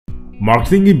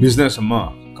marketing ki business ama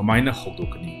kamaina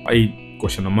hodokani ai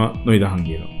question ama noida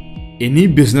hangiro any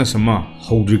business ama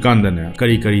hodrikanda na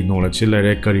kari knowledge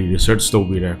lere kari research to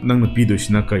bire nang na pido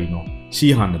sina kari no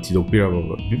si hana tidok pira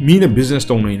ba mi na business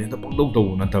to nei ta pagdok to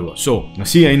na ta ba so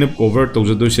ngasi aina cover to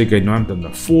jado se kai no am ta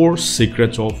 4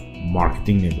 secrets of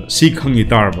marketing ne ba si khangi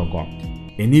tar ba ko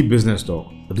any business to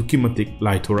aduki matik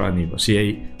lai thora ani ba si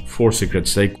ai 4 secrets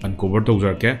sai uncover to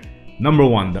jar ke number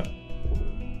 1 da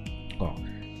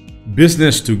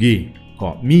business to gi ko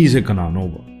mi se kana no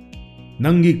ba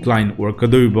nangi client work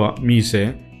kadoiba mi se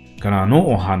kana no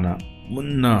ohana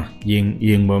munna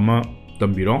yeng ba ma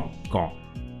tambiro ko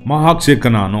mahak se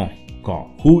kana no ko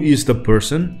who is the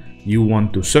person you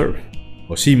want to serve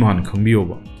o si man khangbiyo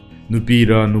ba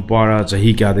nupira nupara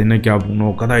chahi kya dena kya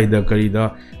buno kadai da kari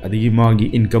da adigi magi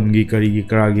income gi kari gi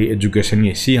kara gi education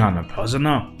gi si hana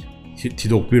phajana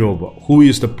thidok piro ba who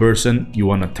is the person you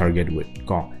want to target with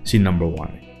ko si number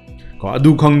 1 ko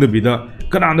adu khang da bida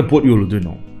kana da pot yulu do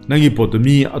no nangi pot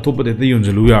mi atopa de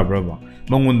yonjalu ya braba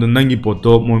mangonda nangi pot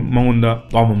to mangonda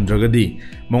pamum jagadi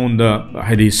mangonda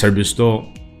hadi service to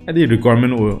adi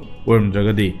requirement worm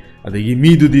jagadi adigi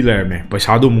mi du di lerme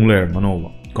paisa do mung ler manoba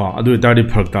ko adu tadi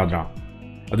phakta da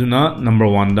aduna number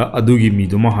 1 da adugi mi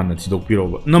do ma hana thidok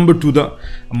piroba number 2 da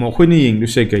amo khoini yeng du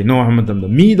se kai no hamatam da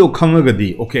mi do khangagadi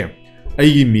okay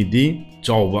aigi mi di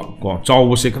chawba ko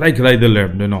chawbo se krai da ler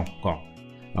no ko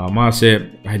ma se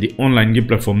hadi online gi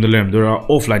platform de lem dora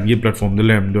offline gi platform de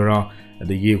lem dora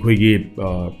adigi khoi gi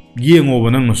yengo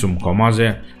banang nasum ko ma se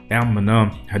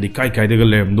amna hadi kai de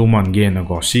lem do man ge na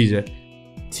ko si je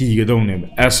ti ge dong ne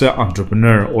as an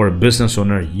entrepreneur or a business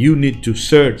owner you need to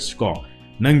search ko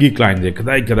nangi client je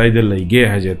kadai de lai ge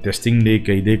ha je testing de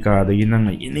kai de ka de nang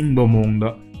ining ba mong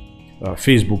da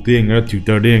Facebook de ngra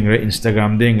Twitter de ngra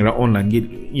Instagram de ngra online gi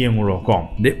yenguro ko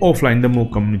de offline de mo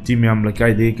community myam la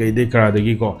kai de kara de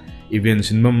gi ko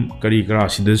events in mam kari kara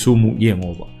sin de su mu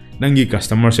yengo ba nangi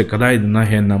customer se kadai na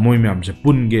hen na moi myam se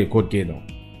pun ge ko ke do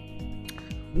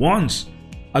once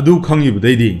adu khangi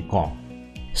budai di ko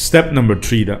step number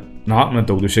 3 da nak na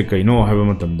to du se kai no ha ba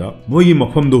matam da moi gi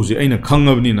mafam do si aina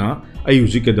khangabni na ai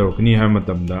uji ke dor kni ha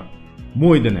matam da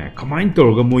moi da ne kamain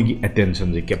tor ga moi gi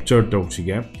attention je capture to si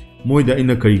ge moida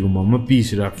ina kariguma ma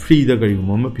pisira free da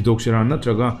kariguma ma pitoksira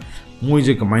natraga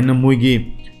moije kamaina moigi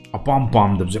apam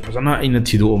pam da je phajana ina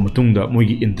thido matungda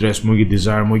moigi interest moigi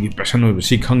desire moigi passion oi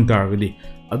si khang tar gadi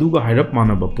aduga hairap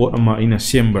mana ba pot ama ina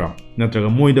sembra natraga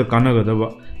moida kanaga da ba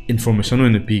information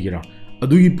oina pigira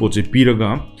adugi poche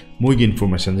piraga moigi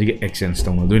information je exchange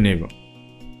tawna doine ba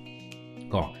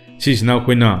ko sisna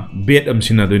khoina bet am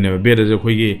sina doine ba bet je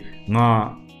khoigi nga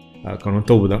kano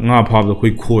tawda nga phab da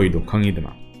khoi khoi do khangi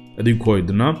dana adi khoi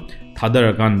dana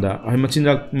thadara kanda ai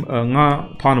machinjak nga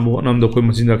phana bo nam da khoi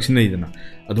machinjak sinai dana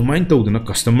adu main to dana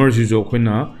customer ju jo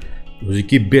khoina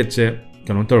hujiki bet se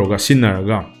kano taroga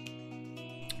sinaraga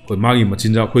khoi magi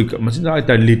machinjak khoi machinjak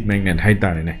ta lead magnet hai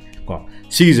ta ne ko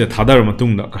si je thadara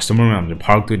matung da customer mam je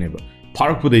pharak tu ne ba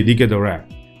pharak pu dei dike dora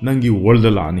nangi world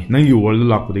la ni nangi world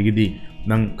la pu dei di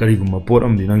nang kari gum pot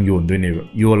am di nang yon do ne ba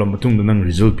yola matung da nang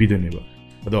result pi do ne ba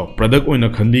ado product oina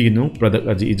khandi ginu product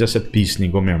aji is just a piece ni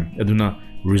go mem aduna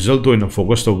result oina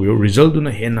focus to bio result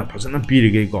na hena phajana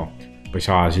pirige ko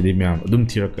paisa asi di mem adum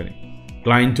thirakani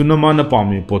client tu na mana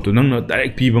pami potu nang na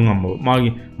direct pi bangam magi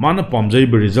mana pamjai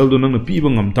be result nang na pi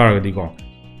bangam targadi ko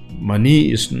money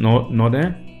is not a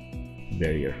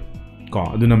barrier ko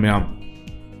aduna mem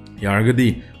yargadi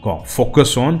ko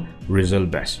focus on result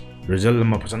best result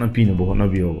ma phajana pi na bo na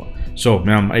bio so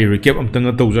mem I recap am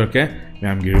tanga tawjar ke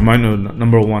ma'am gi reminder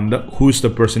number 1 the who is the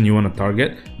person you want to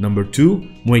target number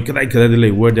 2 moi kadai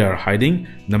de where they are hiding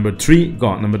number 3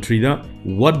 number 3 the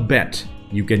what bet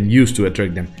you can use to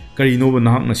attract them kari no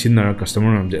na hak na sinara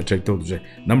customer nam je attract to je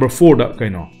number 4 the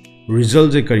kaino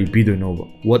results je kari pi do no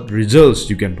what results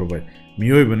you can provide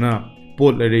mioi bana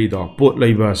pot lai rei da pot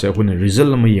lai ba se khune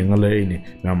result ma yenga lai ne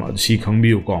ma'am si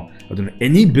khangbiu ko aduna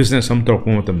any business sam tor ko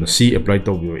matam na si apply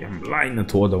to bio yam line na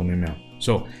tho do ne ma'am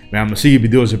so ma'am si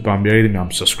video se pamberi ma'am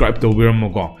subscribe to biram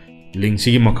ko link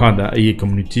si makha da ai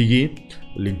community gi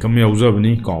link kam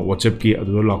yaujabani ko whatsapp ki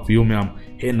adu lak view ma'am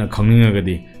hena khangninga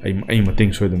gadi ai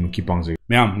mating soi dum ki pangje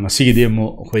ma'am ngasi gi demo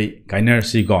khoi kainer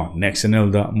si ko next channel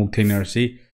da muk thainar si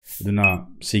aduna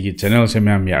si gi channel se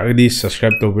ma'am yaradi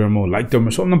subscribe to biram like to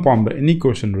me somna pamba any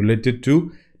question related to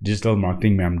digital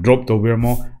marketing ma'am drop to biram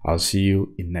I'll see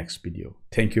you in next video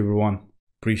thank you everyone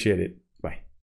appreciate it